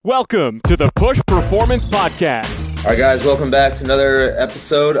Welcome to the Push Performance Podcast. All right, guys, welcome back to another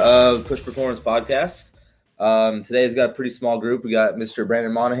episode of Push Performance Podcast. Today's got a pretty small group. We got Mr.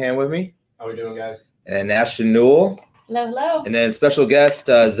 Brandon Monahan with me. How we doing, guys? And Ashton Newell. Hello, hello. And then special guest,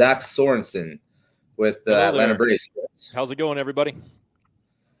 Zach Sorensen with Atlanta Braves. How's it going, everybody?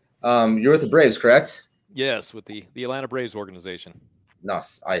 You're with the Braves, correct? Yes, with the Atlanta Braves organization.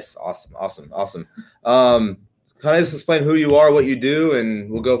 Nice. Awesome. Kind of just explain who you are, what you do, and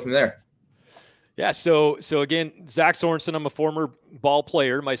we'll go from there. Yeah, so again, Zach Sorensen, I'm a former ball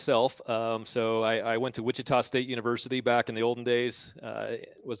player myself. So I went to Wichita State University back in the olden days.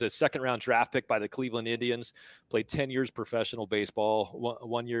 Was a second-round draft pick by the Cleveland Indians. Played 10 years professional baseball,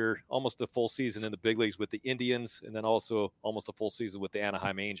 one year, almost a full season in the big leagues with the Indians, and then also almost a full season with the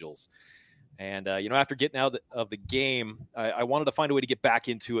Anaheim Angels. And, after getting out of the game, I wanted to find a way to get back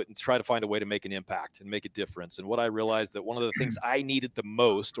into it and try to find a way to make an impact and make a difference. And what I realized that one of the things I needed the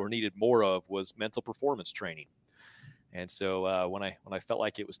most or needed more of was mental performance training. And so when I felt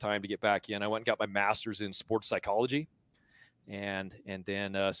like it was time to get back in, I went and got my master's in sports psychology. And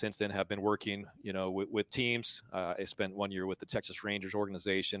then since then have been working, with teams. I spent 1 year with the Texas Rangers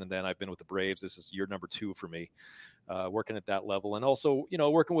organization, and then I've been with the Braves. This is year number 2 for me, working at that level. And also,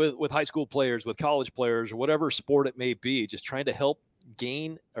 working with high school players, with college players, or whatever sport it may be, just trying to help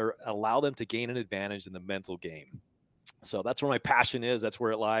gain or allow them to gain an advantage in the mental game. So that's where my passion is. That's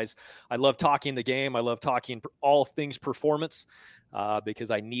where it lies. I love talking the game. I love talking all things performance because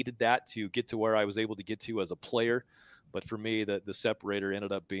I needed that to get to where I was able to get to as a player. But for me, the separator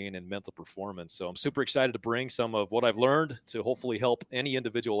ended up being in mental performance. So I'm super excited to bring some of what I've learned to hopefully help any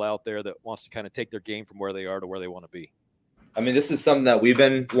individual out there that wants to kind of take their game from where they are to where they want to be. I mean, this is something that we've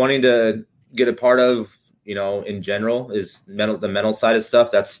been wanting to get a part of, in general, is the mental side of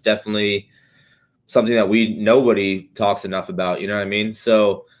stuff. That's definitely something that nobody talks enough about. You know what I mean?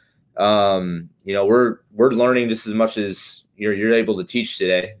 So, we're learning just as much as you're able to teach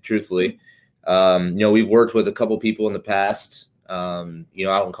today, truthfully. We've worked with a couple people in the past. Out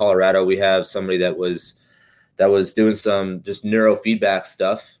in Colorado, we have somebody that was doing some just neurofeedback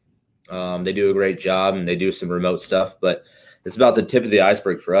stuff. They do a great job and they do some remote stuff, but it's about the tip of the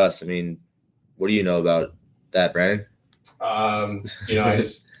iceberg for us. I mean, what do you know about that, Brandon? I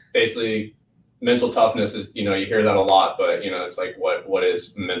just basically mental toughness is, you hear that a lot, but it's like, what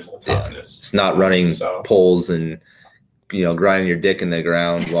is mental toughness? It's not running poles and, grinding your dick in the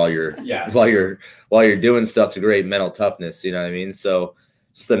ground while you're while you're doing stuff to create mental toughness. You know what I mean? So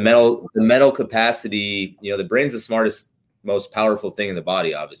just the mental capacity. The brain's the smartest, most powerful thing in the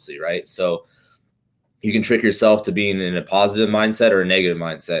body, obviously, right? So you can trick yourself to being in a positive mindset or a negative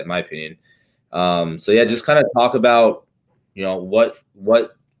mindset, in my opinion. Just kind of talk about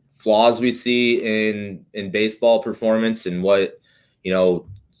what flaws we see in baseball performance and what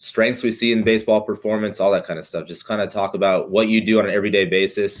strengths we see in baseball performance, all that kind of stuff. Just kind of talk about what you do on an everyday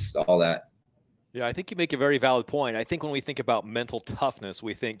basis, all that. Yeah, I think you make a very valid point. I think when we think about mental toughness,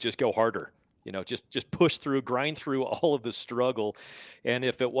 we think just go harder, just push through, grind through all of the struggle. And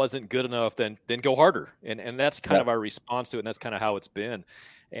if it wasn't good enough, then go harder. And that's kind of our response to it. And that's kind of how it's been.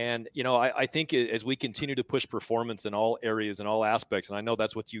 And, I think as we continue to push performance in all areas and all aspects, and I know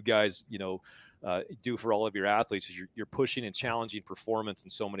that's what you guys, do for all of your athletes, is you're pushing and challenging performance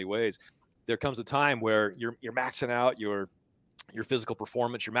in so many ways. There comes a time where you're maxing out your physical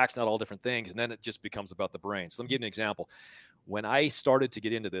performance, you're maxing out all different things, and then it just becomes about the brain. So let me give you an example. When I started to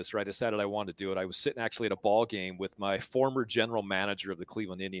get into this, I decided I wanted to do it. I was sitting actually at a ball game with my former general manager of the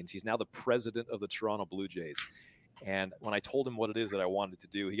Cleveland Indians. He's now the president of the Toronto Blue Jays. And when I told him what it is that I wanted to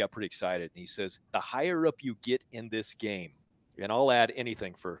do, he got pretty excited. And he says, the higher up you get in this game, and I'll add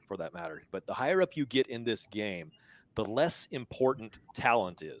anything for that matter, but the higher up you get in this game, the less important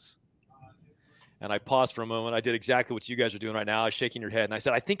talent is. And I paused for a moment. I did exactly what you guys are doing right now. I was shaking your head. And I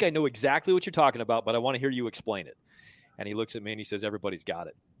said, I think I know exactly what you're talking about, but I want to hear you explain it. And he looks at me and he says, everybody's got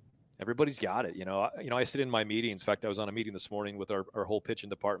it. Everybody's got it. I sit in my meetings. In fact, I was on a meeting this morning with our whole pitching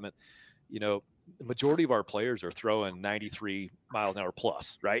department. The majority of our players are throwing 93 miles an hour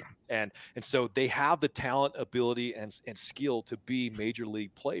plus, right? And so they have the talent, ability, and skill to be major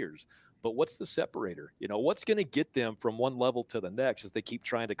league players. But what's the separator? What's going to get them from one level to the next as they keep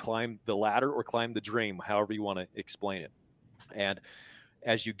trying to climb the ladder or climb the dream, however you want to explain it. And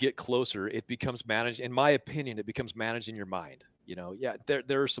as you get closer, it becomes managed. In my opinion, it becomes managing your mind.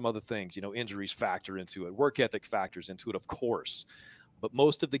 There are some other things, injuries factor into it. Work ethic factors into it, of course. But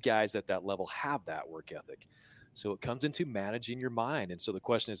most of the guys at that level have that work ethic. So it comes into managing your mind. And so the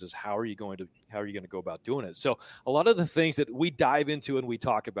question is how are you going to go about doing it? So a lot of the things that we dive into and we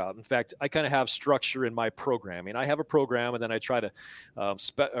talk about, in fact, I kind of have structure in my programming. I have a program and then I try to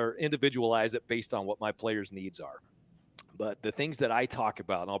or individualize it based on what my players' needs are. But the things that I talk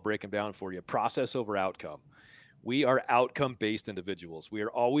about, and I'll break them down for you, process over outcome. We are outcome-based individuals. We are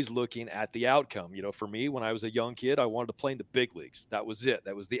always looking at the outcome. You know, for me, when I was a young kid, I wanted to play in the big leagues. That was it.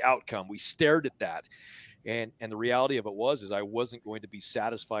 That was the outcome. We stared at that. And the reality of it is I wasn't going to be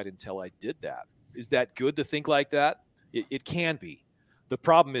satisfied until I did that. Is that good to think like that? It can be. The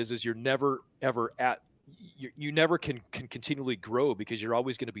problem is you're never, ever you never can continually grow because you're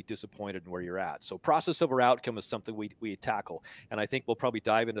always going to be disappointed in where you're at. So process over outcome is something we tackle. And I think we'll probably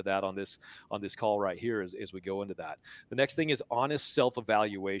dive into that on this call right here as we go into that. The next thing is honest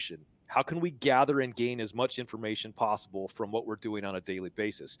self-evaluation. How can we gather and gain as much information possible from what we're doing on a daily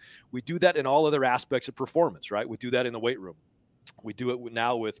basis? We do that in all other aspects of performance, right? We do that in the weight room. We do it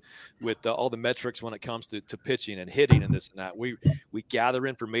now with all the metrics when it comes to pitching and hitting and this and that. We gather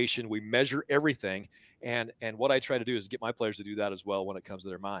information, we measure everything, and what I try to do is get my players to do that as well when it comes to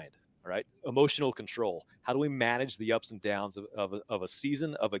their mind. All right, emotional control. How do we manage the ups and downs of a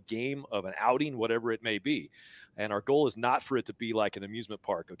season, of a game, of an outing, whatever it may be? And our goal is not for it to be like an amusement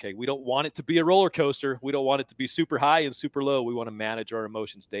park. Okay, we don't want it to be a roller coaster. We don't want it to be super high and super low. We want to manage our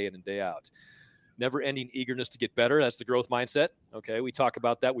emotions day in and day out. Never-ending eagerness to get better. That's the growth mindset. Okay, we talk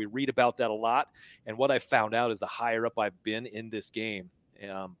about that. We read about that a lot. And what I found out is the higher up I've been in this game,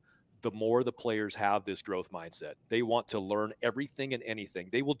 the more the players have this growth mindset. They want to learn everything and anything.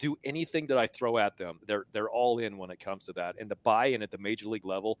 They will do anything that I throw at them. They're all in when it comes to that. And the buy-in at the major league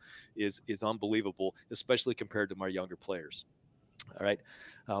level is unbelievable, especially compared to my younger players. All right.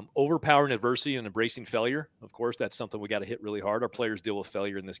 Overpowering adversity and embracing failure. Of course, that's something we got to hit really hard. Our players deal with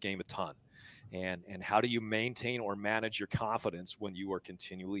failure in this game a ton. And how do you maintain or manage your confidence when you are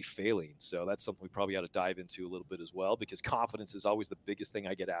continually failing? So that's something we probably ought to dive into a little bit as well, because confidence is always the biggest thing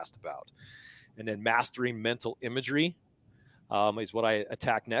I get asked about. And then mastering mental imagery is what I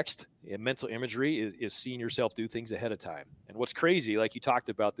attack next. And mental imagery is seeing yourself do things ahead of time. And what's crazy, like you talked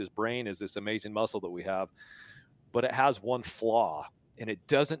about, this brain is this amazing muscle that we have, but it has one flaw, and it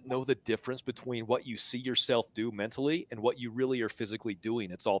doesn't know the difference between what you see yourself do mentally and what you really are physically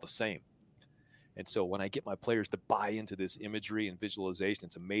doing. It's all the same. And so when I get my players to buy into this imagery and visualization,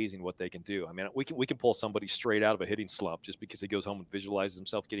 it's amazing what they can do. I mean, we can pull somebody straight out of a hitting slump just because he goes home and visualizes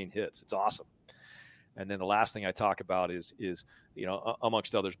himself getting hits. It's awesome. And then the last thing I talk about is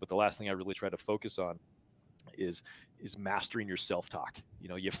amongst others, but the last thing I really try to focus on is mastering your self-talk. You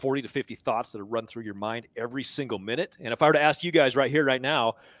know, you have 40 to 50 thoughts that run through your mind every single minute. And if I were to ask you guys right here, right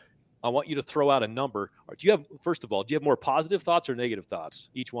now, I want you to throw out a number. First of all, do you have more positive thoughts or negative thoughts?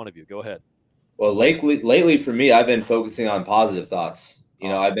 Each one of you, go ahead. Well, lately for me, I've been focusing on positive thoughts. You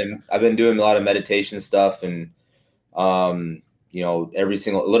know, I've been doing a lot of meditation stuff, and literally every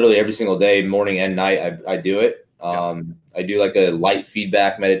single day, morning and night, I do it. I do like a light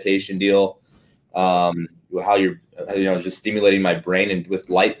feedback meditation deal. How you're just stimulating my brain and with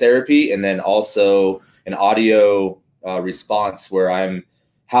light therapy, and then also an audio response where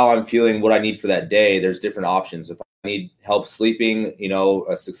how I'm feeling, what I need for that day. There's different options. If I need help sleeping,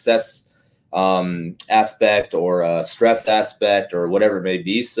 a success aspect or a stress aspect or whatever it may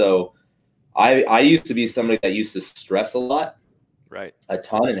be. So I used to be somebody that used to stress a lot, right? A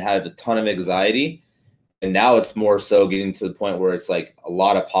ton, and have a ton of anxiety. And now it's more so getting to the point where it's like a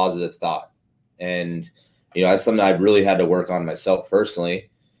lot of positive thought. And, that's something I've really had to work on myself personally.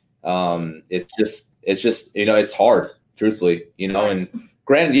 It's just, it's hard, truthfully, and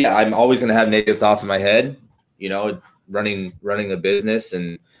granted, yeah, I'm always going to have negative thoughts in my head, running a business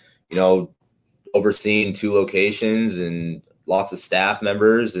and, overseeing 2 locations and lots of staff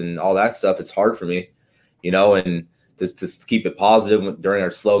members and all that stuff. It's hard for me, and to keep it positive during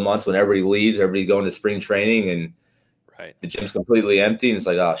our slow months when everybody leaves, everybody going to spring training and the gym's completely empty. And it's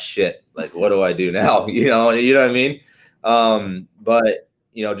like, oh shit, like, what do I do now? You know what I mean? But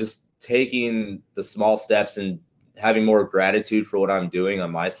just taking the small steps and having more gratitude for what I'm doing on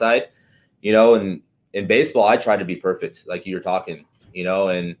my side, and in baseball, I try to be perfect. Like you were talking,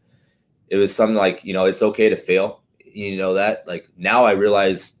 and it was something like, it's okay to fail. That, like, now I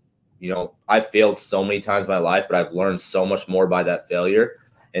realize, I've failed so many times in my life, but I've learned so much more by that failure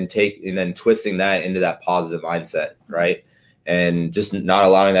and then twisting that into that positive mindset. Right. And just not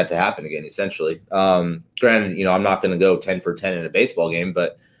allowing that to happen again, essentially. Granted, I'm not going to go 10 for 10 in a baseball game,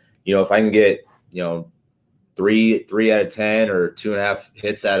 but, if I can get, 3 out of 10 or 2.5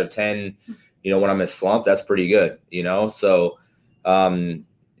 hits out of 10, when I'm in a slump, that's pretty good, So,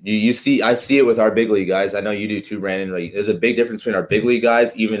 I see it with our big league guys. I know you do too, Brandon. Like, there's a big difference between our big league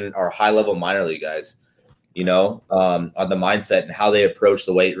guys, even our high level minor league guys, on the mindset and how they approach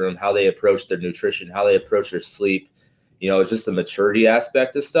the weight room, how they approach their nutrition, how they approach their sleep. It's just the maturity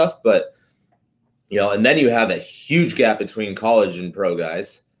aspect of stuff. But, and then you have a huge gap between college and pro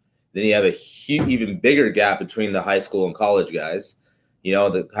guys. Then you have a even bigger gap between the high school and college guys.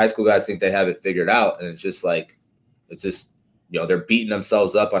 The high school guys think they have it figured out. And it's just they're beating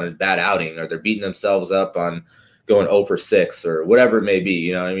themselves up on a bad outing, or they're beating themselves up on going 0 for 6 or whatever it may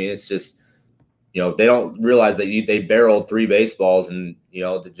be. It's just, they don't realize that they barreled 3 baseballs and,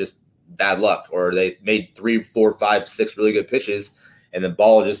 just bad luck, or they made 3, 4, 5, 6 really good pitches and the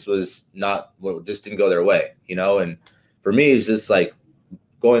ball just didn't go their way, and for me, it's just like,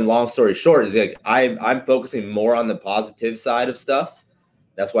 going long story short, is like I'm focusing more on the positive side of stuff.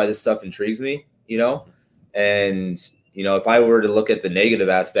 That's why this stuff intrigues me, and if I were to look at the negative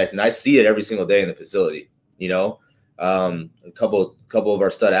aspect, and I see it every single day in the facility, a couple of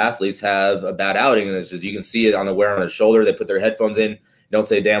our stud athletes have a bad outing, and it's just, you can see it on the wear on their shoulder. They put their headphones in, don't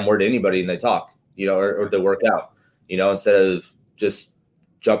say a damn word to anybody, and they talk, or they work out, instead of just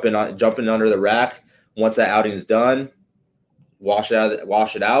jumping under the rack. Once that outing is done, wash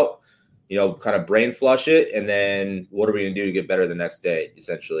it out, kind of brain flush it, and then what are we going to do to get better the next day,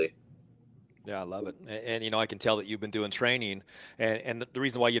 essentially. Yeah, I love it. And I can tell that you've been doing training, and the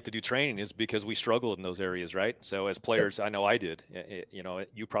reason why you have to do training is because we struggled in those areas, right? So as players, I know I did,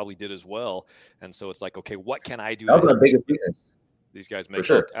 you probably did as well. And so it's like, okay, what can I do? That was our biggest weakness. These guys make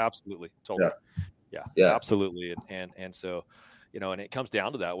sure. Absolutely. Totally. Yeah, absolutely. And so, and it comes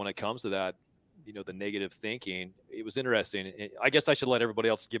down to that. When it comes to that, the negative thinking, it was interesting. I guess I should let everybody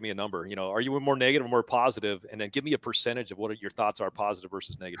else give me a number. Are you more negative or more positive? And then give me a percentage of what your thoughts are, positive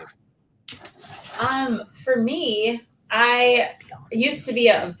versus negative. For me, I used to be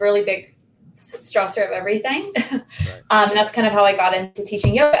a really big stressor of everything. Right. And that's kind of how I got into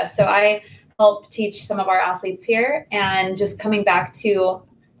teaching yoga. So I help teach some of our athletes here, and just coming back to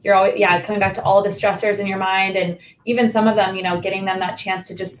all the stressors in your mind, and even some of them, getting them that chance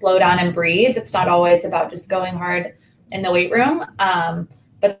to just slow down and breathe. It's not always about just going hard in the weight room.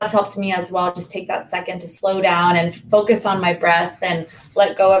 But that's helped me as well. Just take that second to slow down and focus on my breath and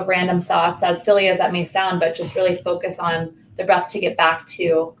let go of random thoughts, as silly as that may sound, but just really focus on the breath to get back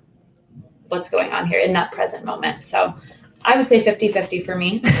to what's going on here in that present moment. So I would say 50-50 for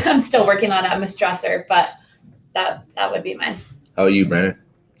me. I'm still working on it. I'm a stressor, but that would be mine. How are you, Brandon?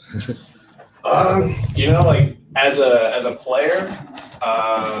 Like as a player,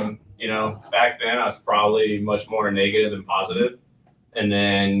 back then I was probably much more negative than positive. And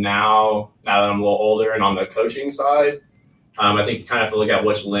then now that I'm a little older and on the coaching side, I think you kind of have to look at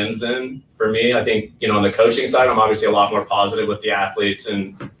which lens then. For me, I think, on the coaching side, I'm obviously a lot more positive with the athletes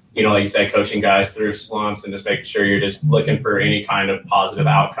and, like you said, coaching guys through slumps and just making sure you're just looking for any kind of positive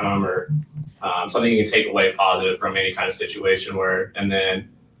outcome or something you can take away positive from any kind of situation and then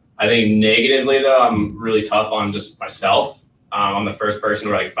I think negatively though, I'm really tough on just myself. I'm the first person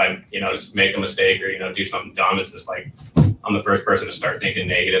where, like, if I, just make a mistake or, do something dumb, it's just like, I'm the first person to start thinking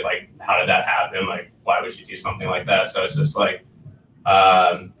negative. Like, how did that happen? Like, why would you do something like that? So it's just like,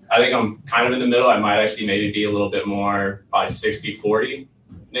 I think I'm kind of in the middle. I might actually maybe be a little bit more, probably 60-40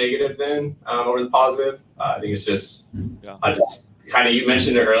 negative than over the positive. I think it's just, I just kind of, you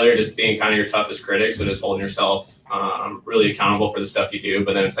mentioned it earlier, just being kind of your toughest critic. So just holding yourself really accountable for the stuff you do.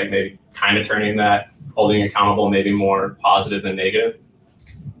 But then it's like maybe kind of turning that, holding accountable maybe more positive than negative.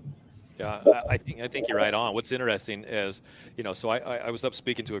 Yeah, I think you're right on. What's interesting is, so I was up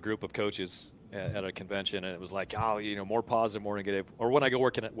speaking to a group of coaches at a convention, and it was like, more positive, more negative. Or when I go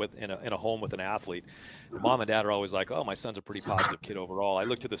working in a home with an athlete, mom and dad are always like, oh, my son's a pretty positive kid overall. I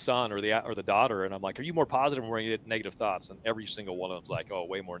look to the son or the daughter, and I'm like, are you more positive or more negative thoughts? And every single one of them's like, oh,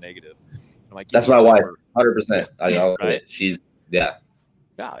 way more negative. I'm like, that's my wife, 100%. Right? She's yeah,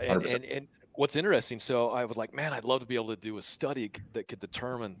 and what's interesting, so I was like, man, I'd love to be able to do a study that could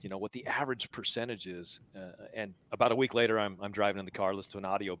determine, what the average percentage is. And about a week later, I'm driving in the car, listening to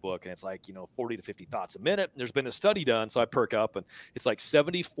an audio book, and it's like, 40 to 50 thoughts a minute. There's been a study done, so I perk up, and it's like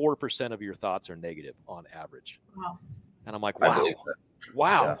 74% of your thoughts are negative on average. Wow. And I'm like,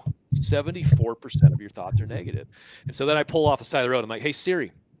 wow, 74% of your thoughts are negative. And so then I pull off the side of the road. I'm like, hey,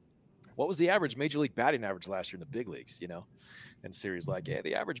 Siri, what was the average Major League batting average last year in the big leagues, And Siri's like, yeah,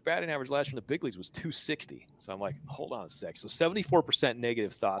 the average batting average last year in the big leagues was 260. So I'm like, hold on a sec. So 74%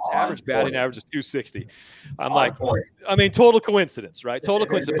 negative thoughts. Average batting average is 260. I'm like, I mean, total coincidence, right? Total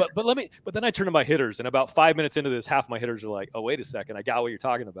coincidence. But then I turn to my hitters, and about 5 minutes into this, half my hitters are like, oh, wait a second, I got what you're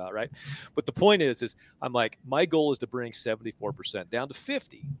talking about, right? But the point is I'm like, my goal is to bring 74% down to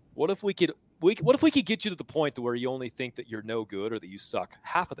 50. What if we could get you to the point to where you only think that you're no good or that you suck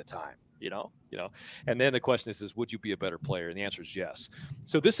half of the time? You know, and then the question is would you be a better player? And the answer is yes.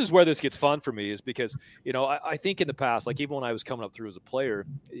 So this is where this gets fun for me, is because, I think in the past, like even when I was coming up through as a player,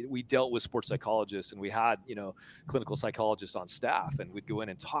 we dealt with sports psychologists, and we had, clinical psychologists on staff, and we'd go in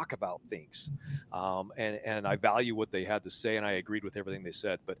and talk about things. And I value what they had to say, and I agreed with everything they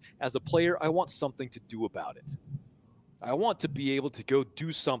said. But as a player, I want something to do about it. I want to be able to go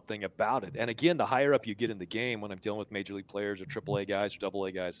do something about it. And again, the higher up you get in the game, when I'm dealing with major league players or AAA guys or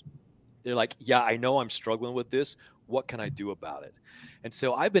AA guys, they're like, yeah, I know I'm struggling with this. What can I do about it? And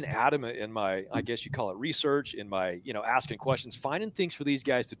so I've been adamant in my, I guess you call it research, in my, asking questions, finding things for these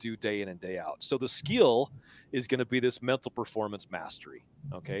guys to do day in and day out. So the skill is going to be this mental performance mastery.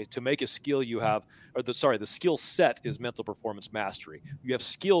 Okay. To make a skill the skill set is mental performance mastery. You have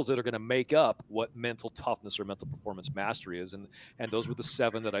skills that are going to make up what mental toughness or mental performance mastery is. And those were the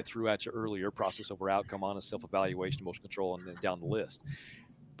 7 that I threw at you earlier: process over outcome, honest self-evaluation, emotional control, and then down the list.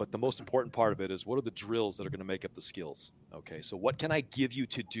 But the most important part of it is, what are the drills that are going to make up the skills? Okay, so what can I give you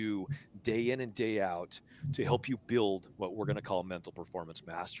to do day in and day out to help you build what we're going to call mental performance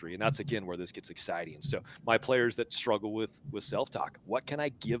mastery? And that's, again, where this gets exciting. So my players that struggle with self-talk, what can I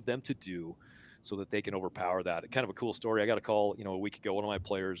give them to do so that they can overpower that? Kind of a cool story. I got a call, a week ago. One of my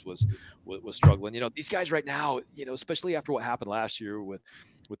players was struggling. These guys right now, especially after what happened last year with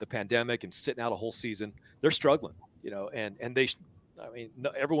the pandemic and sitting out a whole season, they're struggling, and they –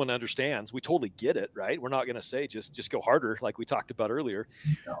 everyone understands. We totally get it, right? We're not going to say just go harder, like we talked about earlier.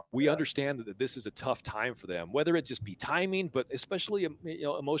 We understand that this is a tough time for them, whether it just be timing, but especially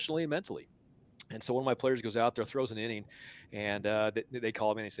emotionally and mentally. And so one of my players goes out there, throws an inning, and they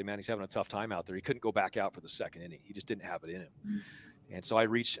call me and they say, man, he's having a tough time out there. He couldn't go back out for the second inning. He just didn't have it in him. And so I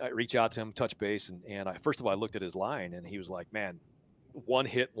reach out to him, touch base, and I first of all, I looked at his line, and he was like, man, 1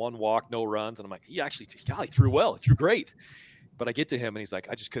 hit, 1 walk, no runs. And I'm like, he threw well, he threw great. But I get to him and he's like,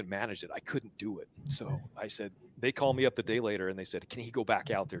 I just couldn't manage it. I couldn't do it. So I said, they called me up the day later and they said, can he go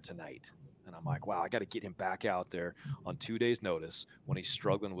back out there tonight? And I'm like, wow, I got to get him back out there on 2 days' notice when he's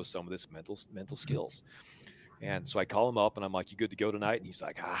struggling with some of this mental skills. And so I call him up and I'm like, you good to go tonight? And he's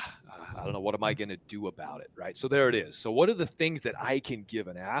like, I don't know. What am I going to do about it? Right. So there it is. So what are the things that I can give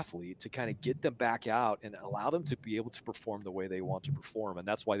an athlete to kind of get them back out and allow them to be able to perform the way they want to perform? And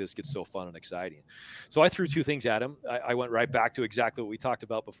that's why this gets so fun and exciting. So I threw 2 things at him. I went right back to exactly what we talked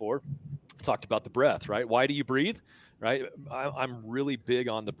about before. Talked about the breath, right? Why do you breathe? Right. I'm really big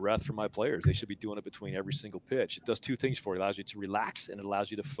on the breath for my players. They should be doing it between every single pitch. It does 2 things for you. It allows you to relax and it allows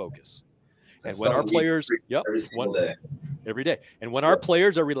you to focus. And when our players, every day. And when our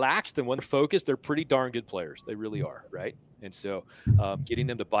players are relaxed and when they're focused, they're pretty darn good players. They really are, right? And so getting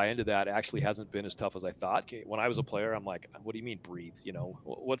them to buy into that actually hasn't been as tough as I thought. When I was a player, I'm like, what do you mean breathe?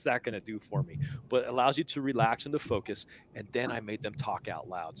 What's that going to do for me? But it allows you to relax and to focus. And then I made them talk out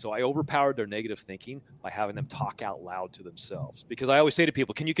loud. So I overpowered their negative thinking by having them talk out loud to themselves. Because I always say to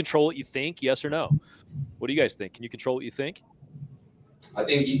people, can you control what you think? Yes or no? What do you guys think? Can you control what you think? I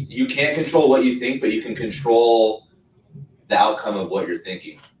think you can't control what you think, but you can control the outcome of what you're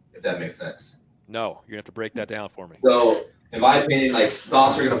thinking, if that makes sense. No, you're going to have to break that down for me. So, in my opinion,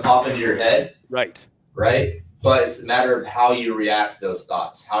 thoughts are going to pop into your head. Right. But it's a matter of how you react to those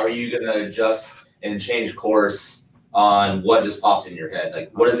thoughts. How are you going to adjust and change course on what just popped in your head?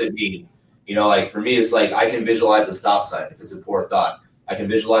 What does it mean? For me, it's I can visualize a stop sign if it's a poor thought. I can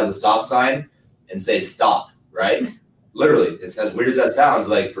visualize a stop sign and say stop, right? Literally, it's as weird as that sounds.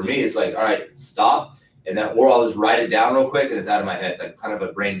 For me, it's all right, stop, and then or I'll just write it down real quick, and it's out of my head, kind of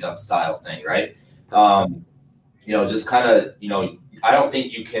a brain dump style thing, right? Just kind of, I don't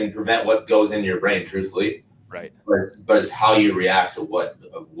think you can prevent what goes into your brain, truthfully, right? But it's how you react to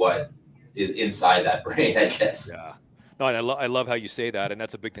what is inside that brain, I guess. Yeah. No, and I love how you say that, and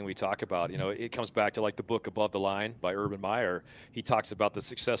that's a big thing we talk about. It comes back to the book Above the Line by Urban Meyer. He talks about the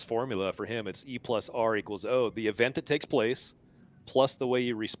success formula for him. It's E plus R equals O. The event that takes place plus the way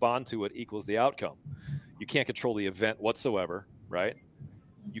you respond to it equals the outcome. You can't control the event whatsoever, right?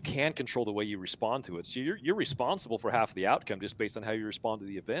 You can control the way you respond to it. So you're responsible for half of the outcome just based on how you respond to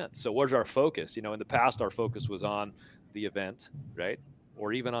the event. So where's our focus? In the past, our focus was on the event, right?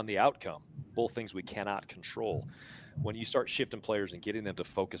 Or even on the outcome, both things we cannot control. When you start shifting players and getting them to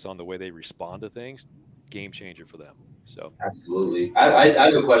focus on the way they respond to things, game changer for them. So absolutely. I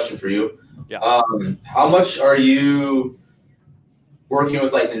have a question for you. Yeah. How much are you working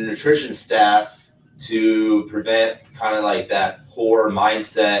with like the nutrition staff to prevent kind of like that poor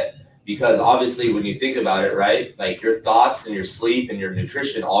mindset? Because obviously when you think about it, right, like your thoughts and your sleep and your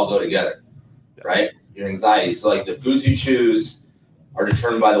nutrition all go together, right? Your anxiety. So like the foods you choose are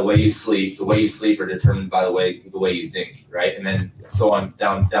determined by the way you sleep. The way you sleep are determined by the way you think, right? And then so on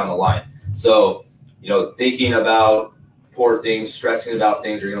down the line. So, thinking about poor things, stressing about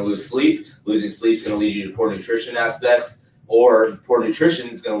things, you're going to lose sleep. Losing sleep is going to lead you to poor nutrition aspects, or poor nutrition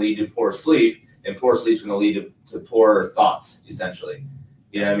is going to lead to poor sleep, and poor sleep is going to lead to poor thoughts, essentially.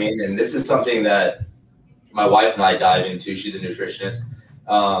 You know what I mean? And this is something that my wife and I dive into. She's a nutritionist.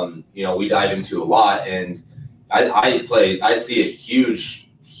 We dive into a lot, and I see a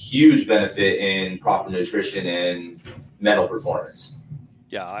huge benefit in proper nutrition and mental performance.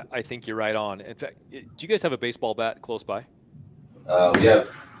 Yeah, I think you're right on. In fact, do you guys have a baseball bat close by? We have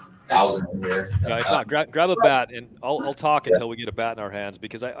 1,000 in here. Yeah, if not, grab a bat, and I'll talk until we get a bat in our hands,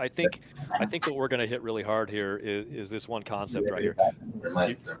 because I think what we're going to hit really hard here is this one concept right here. There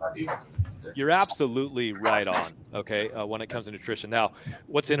might be. You're absolutely right on. Okay, when it comes to nutrition. Now,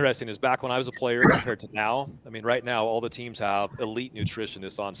 what's interesting is back when I was a player compared to now. I mean, right now all the teams have elite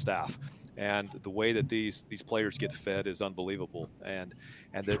nutritionists on staff, and the way that these players get fed is unbelievable. And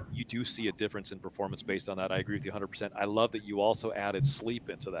that you do see a difference in performance based on that. I agree with you 100%. I love that you also added sleep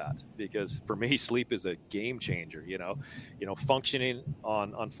into that, because for me, sleep is a game changer. Functioning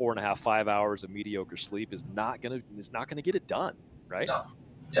on 4.5, 5 hours of mediocre sleep is not gonna get it done, right? No.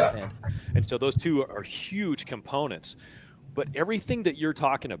 Yeah. And so those two are huge components. But everything that you're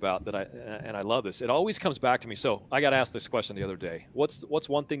talking about, I love this, it always comes back to me. So I got asked this question the other day. What's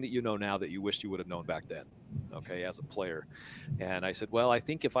one thing that you know now that you wished you would have known back then, okay, as a player? And I said, well, I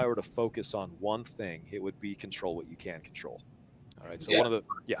think if I were to focus on one thing, it would be control what you can control. All right. So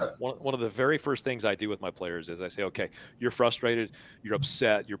one of the very first things I do with my players is I say, okay, you're frustrated, you're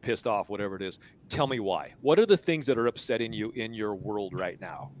upset, you're pissed off, whatever it is. Tell me why. What are the things that are upsetting you in your world right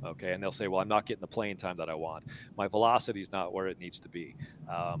now? Okay. And they'll say, well, I'm not getting the playing time that I want. My velocity is not where it needs to be.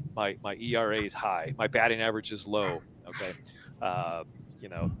 My ERA is high. My batting average is low. Okay.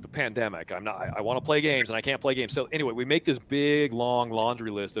 The pandemic. I want to play games and I can't play games. So anyway, we make this big, long laundry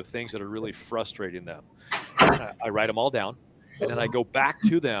list of things that are really frustrating them. I write them all down. And then I go back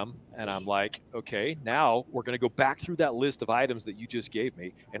to them and I'm like, okay, now we're going to go back through that list of items that you just gave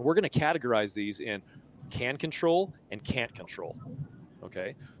me. And we're going to categorize these in can control and can't control.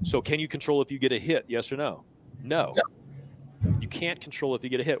 Okay. So can you control if you get a hit? Yes or no? No. You can't control if you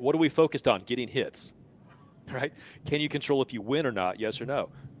get a hit. What are we focused on? Getting hits, right? Can you control if you win or not? Yes or no?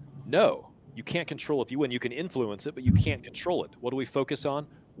 No. You can't control if you win. You can influence it, but you can't control it. What do we focus on?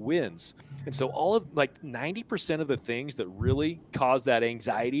 Wins. And so all of 90% of the things that really cause that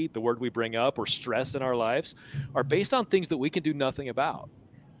anxiety, the word we bring up, or stress in our lives, are based on things that we can do nothing about.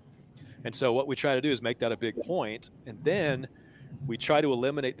 And so what we try to do is make that a big point, and then we try to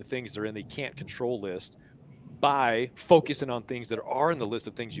eliminate the things that are in the can't control list by focusing on things that are in the list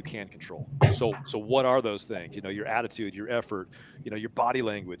of things you can control. So what are those things? Your attitude, your effort, your body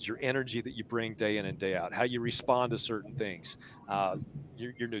language, your energy that you bring day in and day out, how you respond to certain things,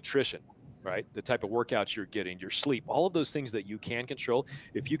 your nutrition, right? The type of workouts you're getting, your sleep, all of those things that you can control.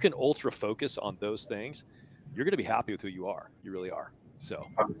 If you can ultra focus on those things, you're going to be happy with who you are. You really are. So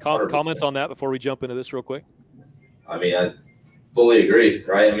comments on that before we jump into this real quick? I mean, I fully agree,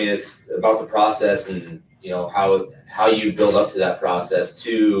 right? I mean, it's about the process and, how you build up to that process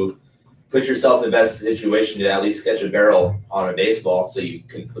to put yourself in the best situation to at least catch a barrel on a baseball so you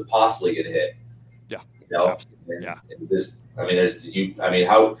can possibly get a hit. Yeah.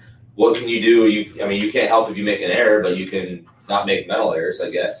 What can you do? You can't help if you make an error, but you can not make mental errors, I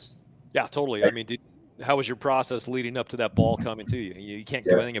guess. Yeah, totally. I mean, how was your process leading up to that ball coming to you? You can't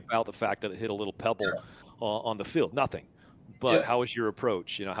do anything about the fact that it hit a little pebble on the field. Nothing. But how was your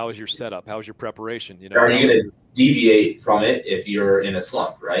approach? How was your setup? How was your preparation? Are you going to deviate from it if you're in a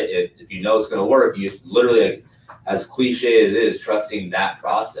slump, right? If you know it's going to work, you literally, as cliche as it is, trusting that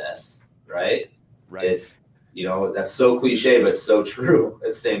process, right? Right. It's, that's so cliche, but so true at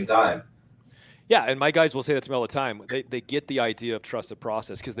the same time. Yeah, and my guys will say that to me all the time. They get the idea of trust the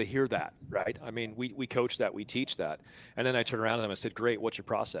process because they hear that, right? I mean, we coach that, we teach that. And then I turn around to them and said, great, what's your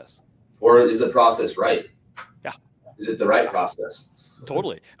process? Or is the process right? Yeah. Is it the right process?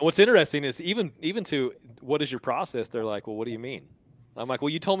 Totally. And what's interesting is even to what is your process? They're like, well, what do you mean? I'm like, well,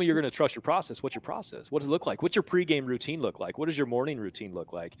 you told me you're going to trust your process. What's your process? What does it look like? What's your pregame routine look like? What does your morning routine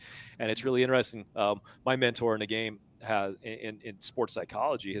look like? And it's really interesting. My mentor in the game, has in sports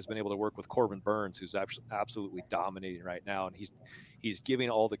psychology has been able to work with Corbin Burns, who's absolutely dominating right now, and he's giving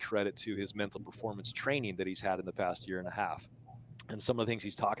all the credit to his mental performance training that he's had in the past year and a half. And some of the things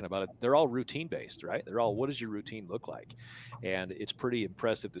he's talking about, they're all routine based, right? They're all, what does your routine look like? And it's pretty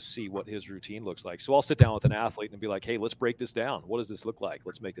impressive to see what his routine looks like. So I'll sit down with an athlete and be like, hey, let's break this down. What does this look like?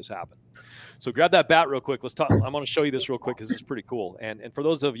 Let's make this happen. So grab that bat real quick. Let's talk. I'm going to show you this real quick because this is pretty cool. And for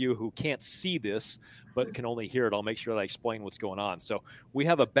those of you who can't see this, but can only hear it, I'll make sure that I explain what's going on. So we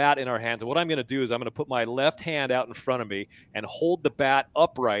have a bat in our hands. And what I'm going to do is I'm going to put my left hand out in front of me and hold the bat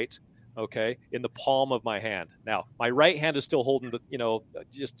upright, okay, in the palm of my hand. Now, my right hand is still holding the,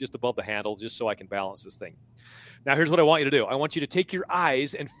 just above the handle, just so I can balance this thing. Now, here's what I want you to do. I want you to take your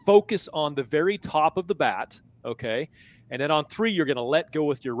eyes and focus on the very top of the bat, okay? And then on 3, you're going to let go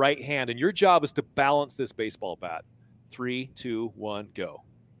with your right hand, and your job is to balance this baseball bat. 3, 2, 1, go.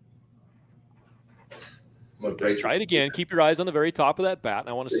 Okay, try it again. Keep your eyes on the very top of that bat. And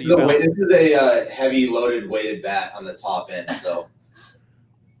I want to see you. This is a heavy loaded weighted bat on the top end, so.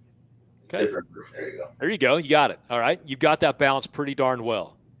 Okay. There you go. There you go. You got it. All right. You've got that balance pretty darn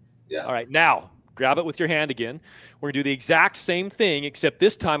well. Yeah. All right. Now, grab it with your hand again. We're going to do the exact same thing, except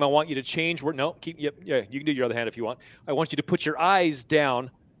this time I want you to change. You can do your other hand if you want. I want you to put your eyes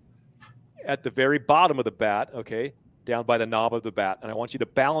down at the very bottom of the bat, okay, down by the knob of the bat. And I want you to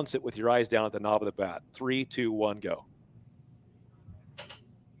balance it with your eyes down at the knob of the bat. 3, 2, 1, go.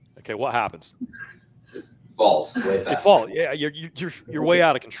 Okay. What happens? Falls way faster. It falls. Yeah, you're way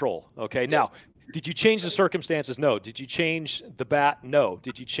out of control. Okay. Now, did you change the circumstances? No. Did you change the bat? No.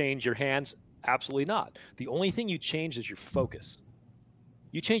 Did you change your hands? Absolutely not. The only thing you changed is your focus.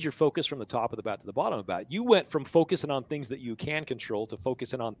 You change your focus from the top of the bat to the bottom of the bat. You went from focusing on things that you can control to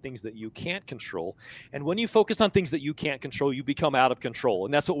focusing on things that you can't control. And when you focus on things that you can't control, you become out of control.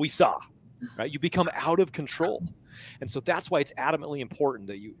 And that's what we saw, right? You become out of control. And so that's why it's adamantly important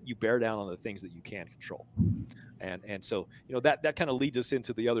that you bear down on the things that you can control. And so, that kind of leads us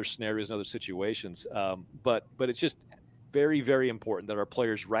into the other scenarios and other situations. But it's just very, very important that our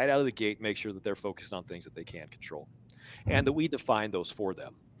players right out of the gate make sure that they're focused on things that they can control and that we define those for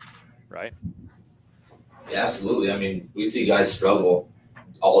them, right? Yeah, absolutely. I mean, we see guys struggle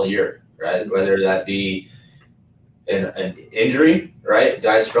all year, right? Whether that be an injury, right?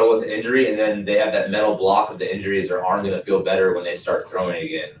 Guys struggle with an injury, and then they have that mental block of the injury. Is their arm going to feel better when they start throwing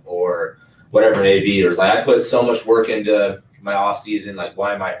again, or whatever it may be? Or it's like, I put so much work into my off season. Like,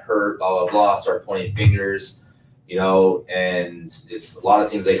 why am I hurt? Blah blah blah. Start pointing fingers, and it's a lot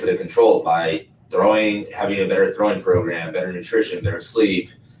of things they could have controlled by throwing, having a better throwing program, better nutrition, better sleep,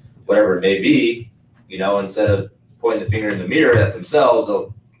 whatever it may be. Instead of pointing the finger in the mirror at themselves,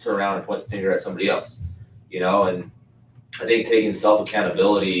 they'll turn around and point the finger at somebody else. And I think taking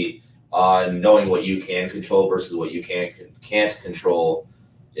self-accountability on knowing what you can control versus what you can't control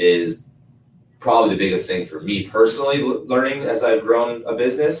is probably the biggest thing for me personally, learning as I've grown a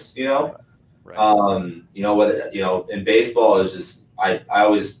business, Right. Whether, in baseball is just, I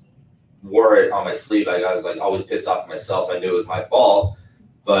always wore it on my sleeve. I was like always pissed off at myself. I knew it was my fault,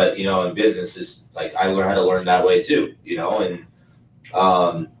 but, in business is like, I learned how to learn that way too, and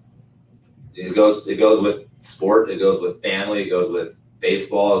it goes with sport, it goes with family, it goes with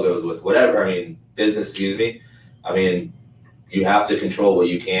baseball, it goes with whatever. Business, you have to control what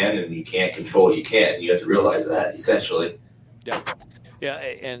you can, and you can't control what you can't. You have to realize that, essentially. Yeah,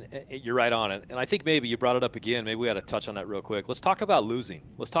 and you're right on it. And I think maybe you brought it up again. Maybe we had to touch on that real quick. Let's talk about losing.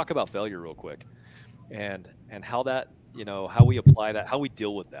 Let's talk about failure real quick, and how that, how we apply that, how we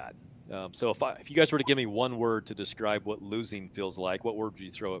deal with that. So if you guys were to give me one word to describe what losing feels like, what word would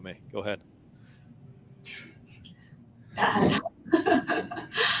you throw at me? Go ahead. Bad.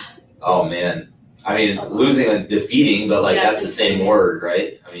 Oh man, losing and defeating, but that's the same word,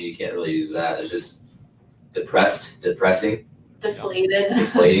 right? You can't really use that. It's just depressing, deflating.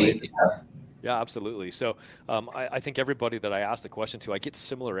 Yeah, absolutely. So I think everybody that I ask the question to, I get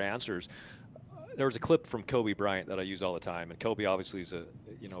similar answers. There was a clip from Kobe Bryant that I use all the time, and Kobe obviously is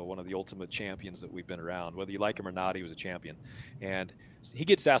one of the ultimate champions that we've been around. Whether you like him or not, he was a champion. And he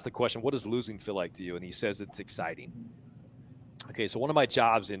gets asked the question, what does losing feel like to you? And he says it's exciting. Okay, so one of my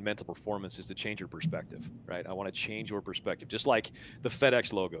jobs in mental performance is to change your perspective, right? I want to change your perspective. Just like the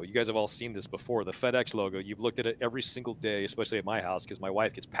FedEx logo. You guys have all seen this before. The FedEx logo, you've looked at it every single day, especially at my house, because my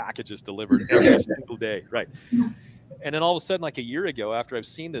wife gets packages delivered every single day, right? And then all of a sudden, like a year ago, after I've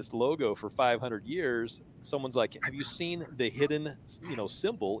seen this logo for 500 years, someone's like, have you seen the hidden,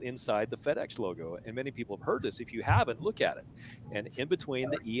 symbol inside the FedEx logo? And many people have heard this. If you haven't, look at it. And in between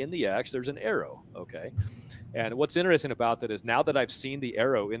the E and the X, there's an arrow. Okay. And what's interesting about that is now that I've seen the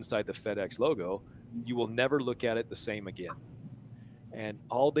arrow inside the FedEx logo, you will never look at it the same again. And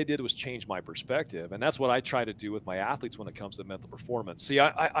all they did was change my perspective. And that's what I try to do with my athletes when it comes to mental performance. See,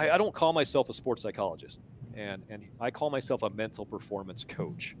 I don't call myself a sports psychologist, and I call myself a mental performance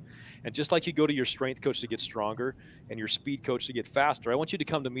coach. And just like you go to your strength coach to get stronger and your speed coach to get faster, I want you to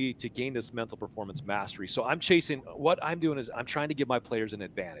come to me to gain this mental performance mastery. So what I'm doing is I'm trying to give my players an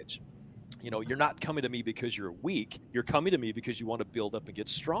advantage. You're not coming to me because you're weak. You're coming to me because you want to build up and get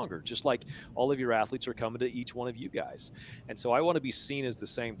stronger, just like all of your athletes are coming to each one of you guys. And so I want to be seen as the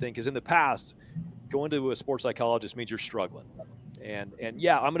same thing, because in the past, going to a sports psychologist means you're struggling. And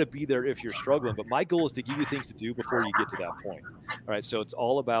yeah, I'm going to be there if you're struggling, but my goal is to give you things to do before you get to that point. All right, so it's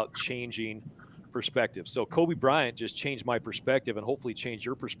all about changing perspective. So Kobe Bryant just changed my perspective and hopefully changed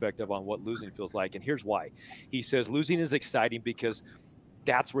your perspective on what losing feels like. And here's why. He says losing is exciting because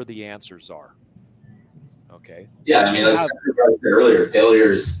that's where the answers are. Okay. Yeah, I mean, like I said earlier,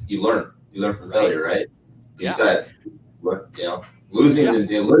 failures, you learn from failure, right? You just got to, losing and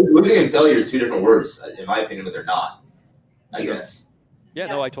failure is two different words, in my opinion, but they're not, I guess. Yeah,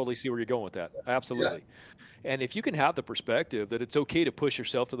 no, I totally see where you're going with that. Absolutely. Yeah. And if you can have the perspective that it's okay to push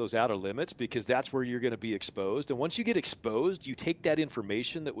yourself to those outer limits, because that's where you're going to be exposed. And once you get exposed, you take that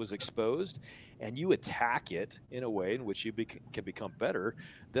information that was exposed and you attack it in a way in which you can become better.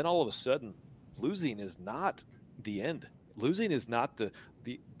 Then all of a sudden, losing is not the end. Losing is not the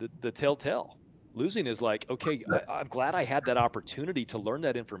telltale. Losing is like, okay, I'm glad I had that opportunity to learn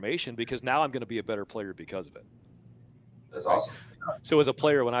that information, because now I'm going to be a better player because of it. That's awesome. So as a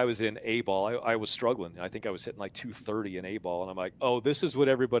player, when I was in A-ball, I was struggling. I think I was hitting like 230 in A-ball, and I'm like, oh, this is what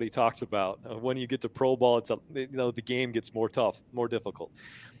everybody talks about. When you get to pro ball, it's the game gets more tough, more difficult.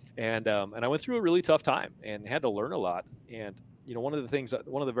 And I went through a really tough time and had to learn a lot. And one of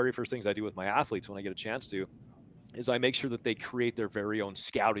the very first things I do with my athletes when I get a chance to is I make sure that they create their very own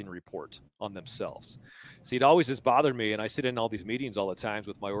scouting report on themselves. See, it always has bothered me, and I sit in all these meetings all the times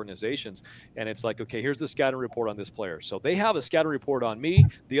with my organizations, and it's like, okay, here's the scouting report on this player. So they have a scouting report on me.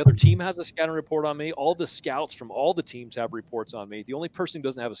 The other team has a scouting report on me. All the scouts from all the teams have reports on me. The only person who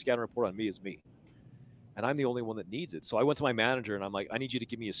doesn't have a scouting report on me is me. And I'm the only one that needs it. So I went to my manager, and I'm like, I need you to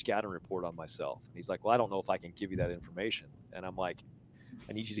give me a scouting report on myself. And he's like, well, I don't know if I can give you that information. And I'm like,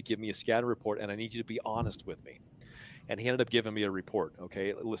 I need you to give me a scouting report, and I need you to be honest with me. And he ended up giving me a report. Okay,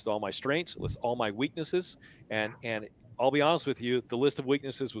 it lists all my strengths, lists all my weaknesses, and I'll be honest with you, the list of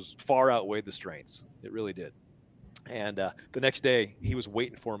weaknesses was far outweighed the strengths. It really did. And the next day, he was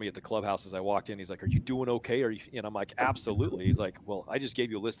waiting for me at the clubhouse as I walked in. He's like, "Are you doing okay? And I'm like, "Absolutely." He's like, "Well, I just gave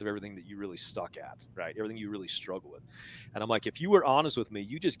you a list of everything that you really suck at, right? Everything you really struggle with." And I'm like, "If you were honest with me,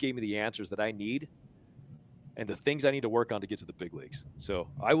 you just gave me the answers that I need and the things I need to work on to get to the big leagues. So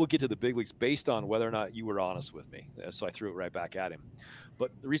I will get to the big leagues based on whether or not you were honest with me." So I threw it right back at him. But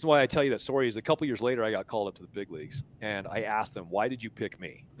the reason why I tell you that story is a couple years later, I got called up to the big leagues, and I asked them, "Why did you pick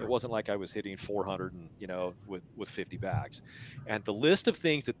me?" It wasn't like I was hitting 400 and with 50 bags. And the list of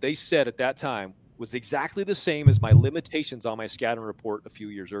things that they said at that time was exactly the same as my limitations on my scouting report a few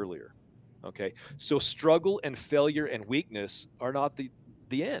years earlier. Okay, so struggle and failure and weakness are not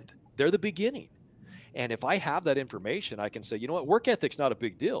the end; they're the beginning. And if I have that information, I can say, you know what, work ethic's not a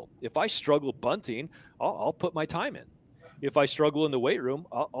big deal. If I struggle bunting, I'll put my time in. If I struggle in the weight room,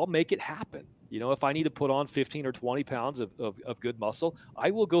 I'll make it happen. If I need to put on 15 or 20 pounds of good muscle, I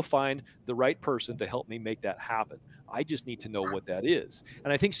will go find the right person to help me make that happen. I just need to know what that is.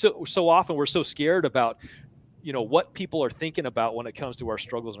 And I think so often we're so scared about, what people are thinking about when it comes to our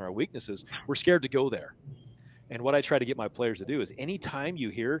struggles and our weaknesses. We're scared to go there. And what I try to get my players to do is anytime you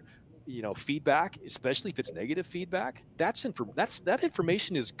hear feedback, especially if it's negative feedback, that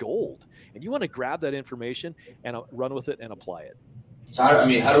information is gold, and you want to grab that information and run with it and apply it. How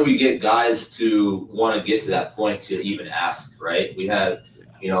do we get guys to want to get to that point to even ask, right? We have,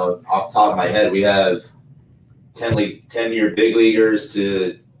 off the top of my head, we have 10-year big leaguers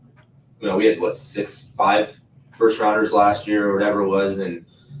to, we had 5 first rounders last year or whatever it was. And,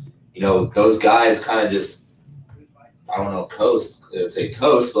 those guys kind of just, I don't know, coast,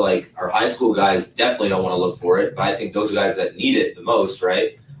 but like our high school guys definitely don't want to look for it. But I think those guys that need it the most,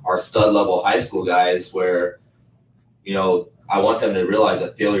 right, are stud level high school guys where, I want them to realize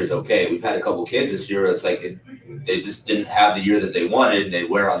that failure is okay. We've had a couple kids this year where it's like they just didn't have the year that they wanted, and they'd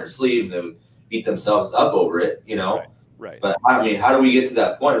wear it on their sleeve and they would beat themselves up over it, Right. But how do we get to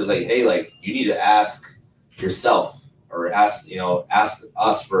that point? It's like, hey, like you need to ask yourself, or ask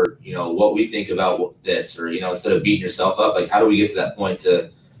us for, what we think about this, or, instead of beating yourself up, like, how do we get to that point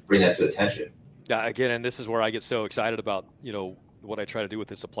to bring that to attention? Yeah, again, and this is where I get so excited about, what I try to do with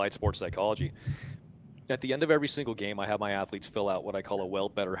this applied sports psychology. At the end of every single game, I have my athletes fill out what I call a well,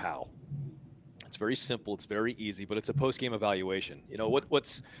 better, how. It's very simple. It's very easy, but it's a post-game evaluation.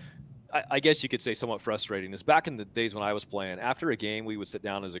 What's I guess you could say somewhat frustrating is back in the days when I was playing, after a game, we would sit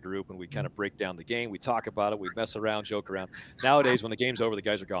down as a group and we'd kind of break down the game. We'd talk about it. We'd mess around, joke around. Nowadays, when the game's over, the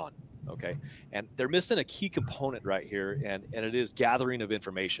guys are gone. Okay. And they're missing a key component right here. And it is gathering of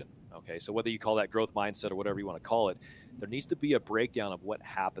information. Okay. So whether you call that growth mindset or whatever you want to call it, there needs to be a breakdown of what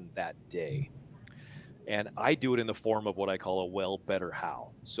happened that day. And I do it in the form of what I call a well, better, how.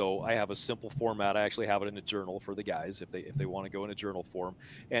 So I have a simple format. I actually have it in a journal for the guys if they want to go in a journal form.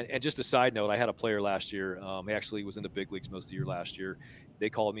 And just a side note, I had a player last year. He actually was in the big leagues most of the year last year. They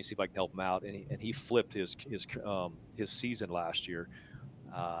called me to see if I can help him out, and he flipped his season last year.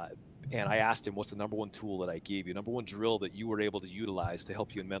 And I asked him, what's the number one tool that I gave you, number one drill that you were able to utilize to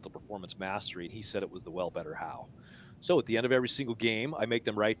help you in mental performance mastery? And he said it was the well, better, how. So at the end of every single game, I make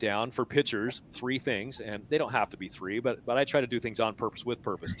them write down for pitchers 3 things, and they don't have to be 3, but I try to do things on purpose with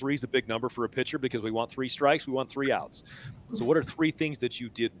purpose. 3 is a big number for a pitcher because we want 3 strikes, we want 3 outs. So what are 3 things that you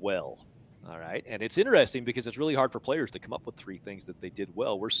did well? All right. And it's interesting because it's really hard for players to come up with 3 things that they did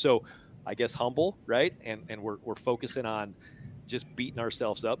well. We're so, I guess, humble, right? And we're focusing on just beating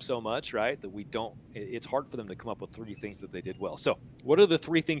ourselves up so much, right, that it's hard for them to come up with 3 things that they did well. So what are the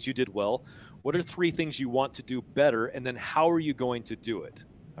 3 things you did well? What are 3 things you want to do better? And then how are you going to do it?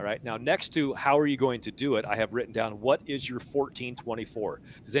 All right. Now, next to how are you going to do it, I have written down, what is your 1424?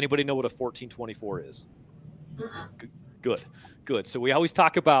 Does anybody know what a 1424 is? Good. So we always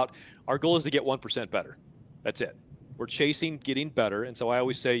talk about our goal is to get 1% better. That's it. We're chasing getting better. And so I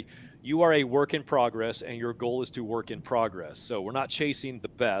always say, you are a work in progress, and your goal is to work in progress. So we're not chasing the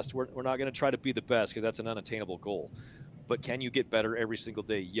best. We're not going to try to be the best because that's an unattainable goal. But can you get better every single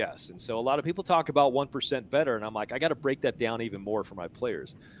day? Yes. And so a lot of people talk about 1% better, and I'm like, I got to break that down even more for my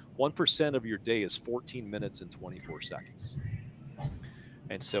players. 1% of your day is 14 minutes and 24 seconds.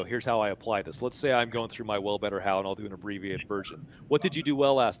 And so here's how I apply this. Let's say I'm going through my well, better, how, and I'll do an abbreviated version. What did you do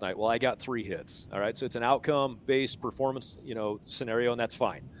well last night? Well, I got 3 hits. All right. So it's an outcome-based performance, scenario, and that's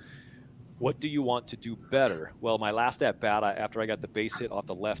fine. What do you want to do better? Well, my last at bat, after I got the base hit off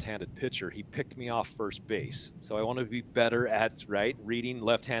the left-handed pitcher, he picked me off first base. So I want to be better at reading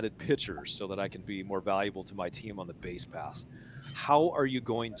left-handed pitchers so that I can be more valuable to my team on the base pass. How are you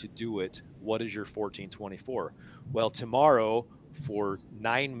going to do it? What is your 1424? Well, tomorrow for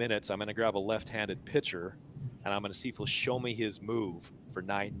 9 minutes, I'm going to grab a left-handed pitcher, and I'm going to see if he'll show me his move for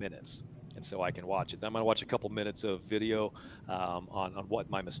 9 minutes. And so I can watch it. Then I'm going to watch a couple minutes of video on what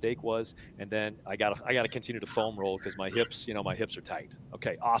my mistake was, and then I got to continue to foam roll because my hips are tight.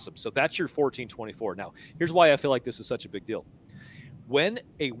 Okay, awesome. So that's your 1424. Now, here's why I feel like this is such a big deal. When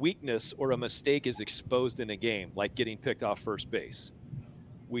a weakness or a mistake is exposed in a game, like getting picked off first base,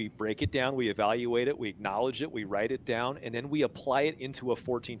 we break it down, we evaluate it, we acknowledge it, we write it down, and then we apply it into a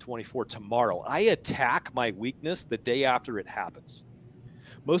 1424 tomorrow. I attack my weakness the day after it happens.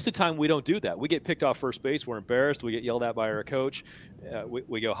 Most of the time, we don't do that. We get picked off first base. We're embarrassed. We get yelled at by our coach.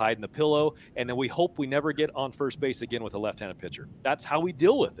 We go hide in the pillow, and then we hope we never get on first base again with a left-handed pitcher. That's how we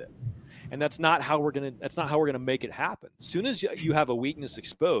deal with it, and that's not how we're gonna make it happen. As soon as you have a weakness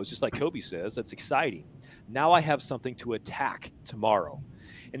exposed, just like Kobe says, that's exciting. Now I have something to attack tomorrow.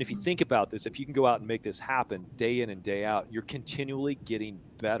 And if you think about this, if you can go out and make this happen day in and day out, you're continually getting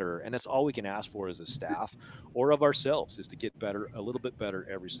better. And that's all we can ask for as a staff or of ourselves, is to get better, a little bit better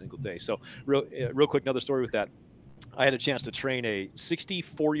every single day. So real quick, another story with that. I had a chance to train a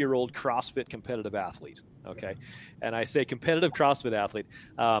 64-year-old CrossFit competitive athlete. Okay. And I say competitive CrossFit athlete.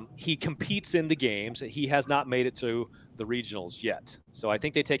 He competes in the games. He has not made it to the regionals yet. So I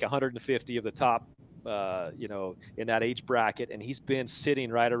think they take 150 of the top in that age bracket, and he's been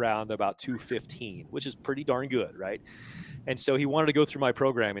sitting right around about 215, which is pretty darn good, right? And so he wanted to go through my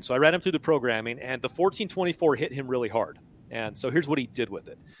programming. So I ran him through the programming, and the 1424 hit him really hard. And so here's what he did with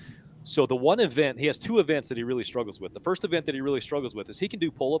it. So the one event, he has 2 events that he really struggles with. The first event that he really struggles with is he can do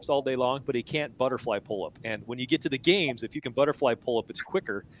pull-ups all day long, but he can't butterfly pull-up. And when you get to the games, if you can butterfly pull-up, it's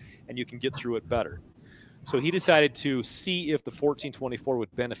quicker, and you can get through it better. So he decided to see if the 1424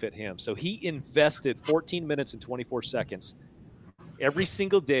 would benefit him. So he invested 14 minutes and 24 seconds every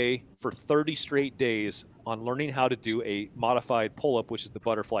single day for 30 straight days on learning how to do a modified pull-up, which is the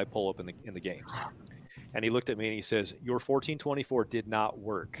butterfly pull-up in the games. And he looked at me and he says, your 1424 did not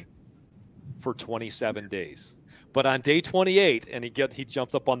work for 27 days. But on day 28, and he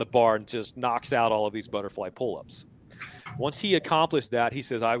jumped up on the bar and just knocks out all of these butterfly pull-ups. Once he accomplished that, he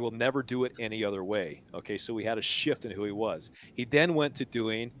says, I will never do it any other way. Okay, so he had a shift in who he was. He then went to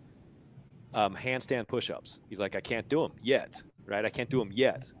doing handstand push-ups. He's like, I can't do them yet, right? I can't do them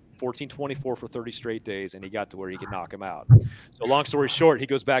yet. 1424 for 30 straight days, and he got to where he could knock him out. So long story short, he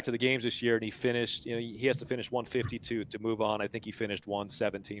goes back to the games this year, and he finished, he has to finish 152 to move on. I think he finished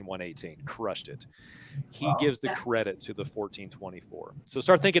 117, 118, crushed it. He gives the credit to the 1424. So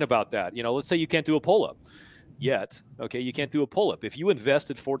start thinking about that. Let's say you can't do a pull-up yet. Okay, you can't do a pull-up. If you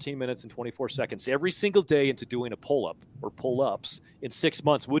invested 14 minutes and 24 seconds every single day into doing a pull-up or pull-ups in 6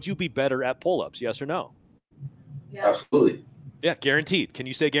 months, would you be better at pull-ups? Yes or no? Yeah. Absolutely. Yeah, guaranteed. Can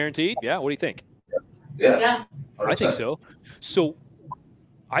you say guaranteed? Yeah. What do you think? Yeah. 100%. I think so. So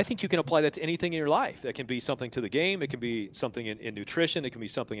I think you can apply that to anything in your life. That can be something to the game. It can be something in nutrition. It can be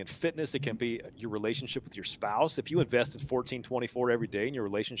something in fitness. It can be your relationship with your spouse. If you invested 1424 every day in your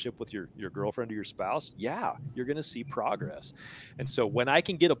relationship with your girlfriend or your spouse, yeah, you're going to see progress. And so when I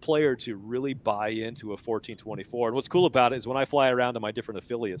can get a player to really buy into a 1424, and what's cool about it is when I fly around to my different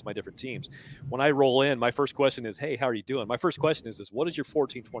affiliates, my different teams, when I roll in, my first question is, hey, how are you doing? My first question is what is your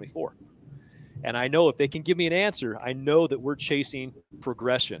 1424? And I know if they can give me an answer, I know that we're chasing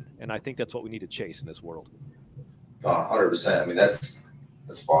progression. And I think that's what we need to chase in this world. 100%. I mean, that's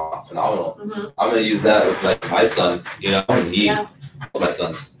phenomenal. Mm-hmm. I'm going to use that with my son, and my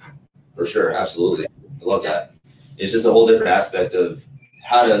sons for sure. Absolutely. I love that. It's just a whole different aspect of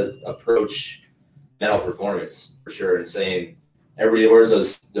how to approach mental performance for sure. And saying everybody wears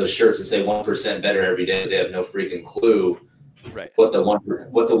those shirts that say 1% better every day. They have no freaking clue. Right. What the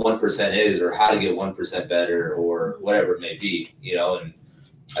 1% is, or how to get 1% better, or whatever it may be, and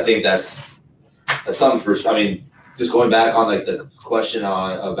I think that's something just going back on the question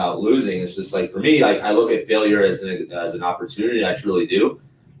about losing. It's just for me, I look at failure as an opportunity. I truly do,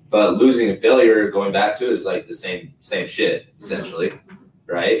 but losing and failure, going back to, is the same shit essentially,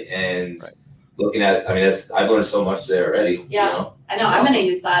 right? And looking at, I've learned so much today already. Yeah, I know. I'm going to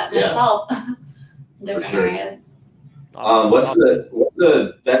use that myself. Different areas. What's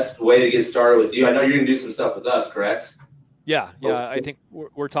the best way to get started with you? I know you're going to do some stuff with us, correct? Yeah. I think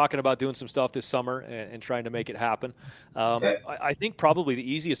we're talking about doing some stuff this summer and trying to make it happen. Okay. I think probably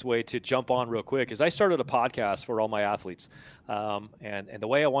the easiest way to jump on real quick is I started a podcast for all my athletes, and the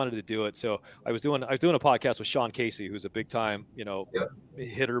way I wanted to do it. So I was doing a podcast with Sean Casey, who's a big time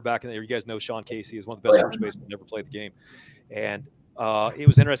hitter back in the day. You guys know Sean Casey is one of the best first basemen ever played the game, and it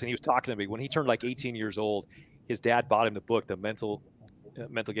was interesting. He was talking to me when he turned 18 years old. His dad bought him the book, The Mental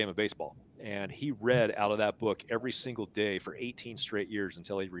Game of Baseball. And he read out of that book every single day for 18 straight years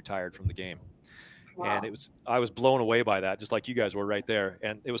until he retired from the game. Wow. And I was blown away by that, just like you guys were right there.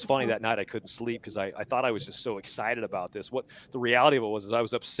 And it was funny that night I couldn't sleep because I thought I was just so excited about this. What the reality of it was is I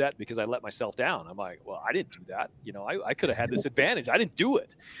was upset because I let myself down. I'm like, well, I didn't do that. I could have had this advantage. I didn't do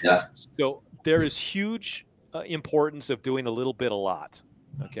it. Yeah. So there is huge importance of doing a little bit a lot.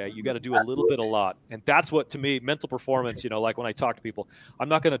 Okay, you got to do a little bit a lot. And that's what, to me, mental performance, like when I talk to people, I'm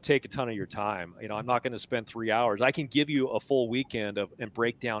not going to take a ton of your time. I'm not going to spend 3 hours. I can give you a full weekend and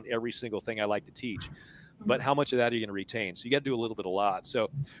break down every single thing I like to teach. But how much of that are you going to retain? So you got to do a little bit a lot.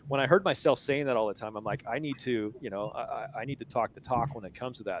 So when I heard myself saying that all the time, I'm like, I need to, I need to talk the talk when it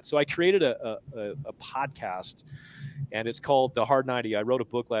comes to that. So I created a podcast, and it's called The Hard 90. I wrote a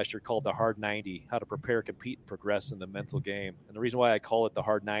book last year called The Hard 90, How to Prepare, Compete, and Progress in the Mental Game. And the reason why I call it The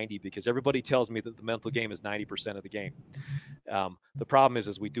Hard 90, because everybody tells me that the mental game is 90% of the game. The problem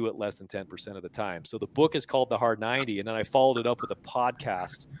is we do it less than 10% of the time. So the book is called The Hard 90, and then I followed it up with a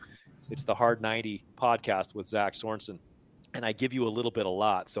podcast. It's the Hard 90 podcast with Zach Sorensen. And I give you a little bit a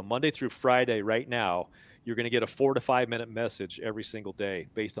lot. So Monday through Friday right now, you're going to get a 4 to 5 minute message every single day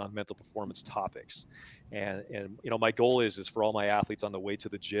based on mental performance topics. And my goal is for all my athletes on the way to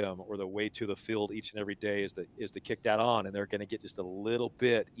the gym or the way to the field each and every day is to kick that on, and they're going to get just a little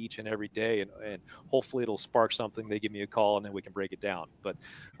bit each and every day, and hopefully it'll spark something. They give me a call and then we can break it down. But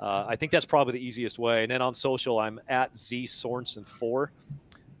I think that's probably the easiest way. And then on social, I'm at Z Sorensen4,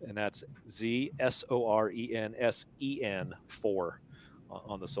 and that's ZSORENSEN 4.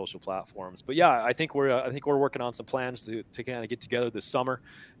 On the social platforms. But yeah, I think we're working on some plans to kind of get together this summer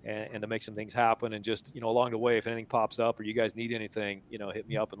and to make some things happen. And just, along the way, if anything pops up or you guys need anything, hit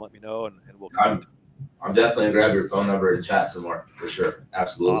me up and let me know, and we'll come. I'm definitely gonna grab your phone number and chat some more for sure.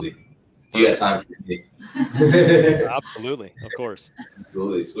 Absolutely. Awesome. You got time for me. Absolutely. Of course.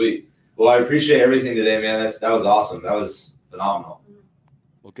 Absolutely. Sweet. Well, I appreciate everything today, man. That was awesome. That was phenomenal.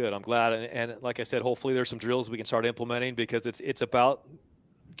 Well, good. I'm glad. And like I said, hopefully there's some drills we can start implementing, because it's about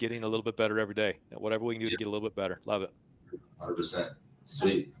getting a little bit better every day. Whatever we can do to get a little bit better. Love it. 100%.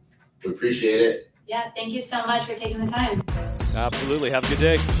 Sweet. We appreciate it. Yeah, thank you so much for taking the time. Absolutely. Have a good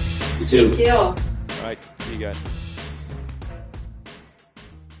day. You too. You too. All right. See you guys.